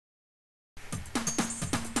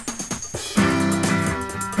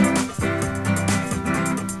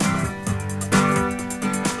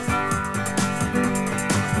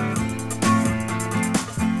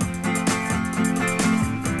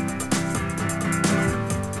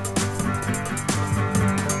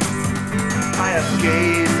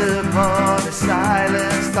gazed upon the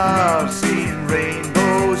silent stars, seen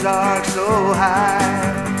rainbows arc so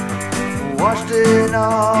high, watched in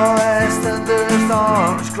awe as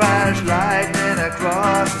thunderstorms crash lightning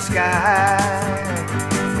across the sky.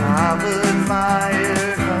 I've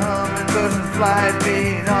admired hummingbirds in flight,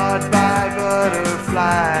 being awed by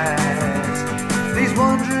butterflies. These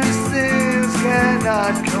wondrous things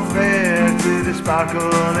cannot compare to the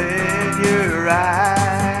sparkle in your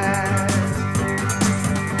eyes.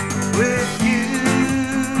 With you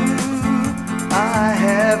I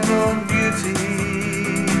have found beauty.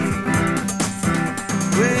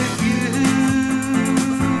 With you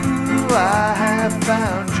I have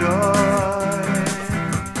found joy.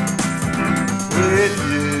 With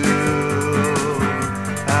you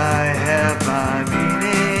I have my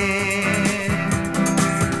meaning.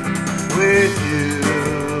 With you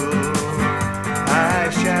I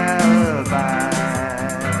shall abide.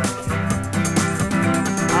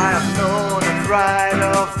 I have known the pride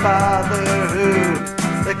of fatherhood,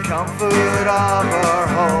 the comfort of our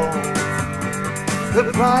home, the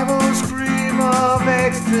primal scream of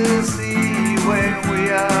ecstasy when we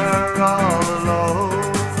are all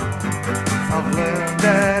alone. I've learned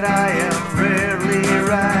that I am rarely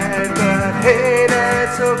right, but hey,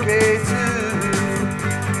 that's okay too.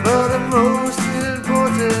 But the most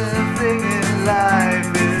important thing in life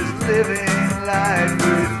is living life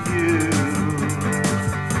with you.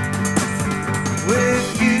 With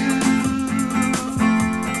you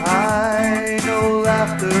I know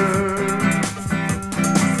laughter.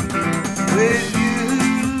 With you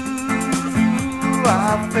I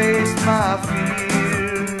faced my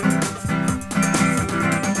fears.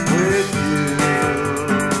 With you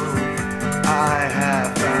I have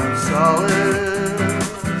found solace.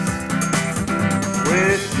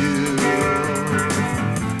 With you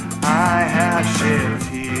I have shed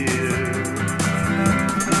tears.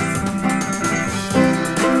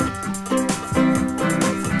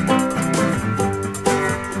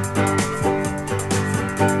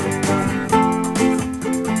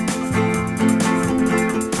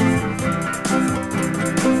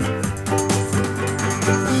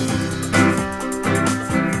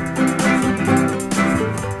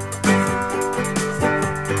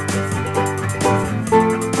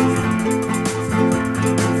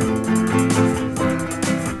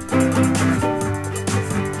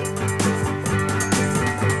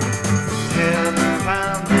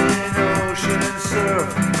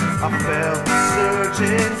 I felt the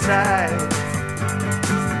surging tide,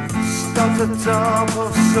 stopped atop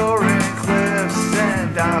of soaring cliffs,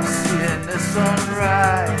 and I've seen the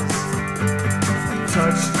sunrise.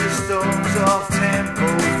 Touched the stones of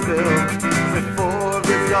temples built before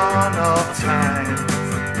the dawn of time,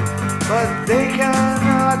 but they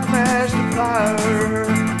cannot match the power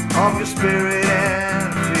of your spirit.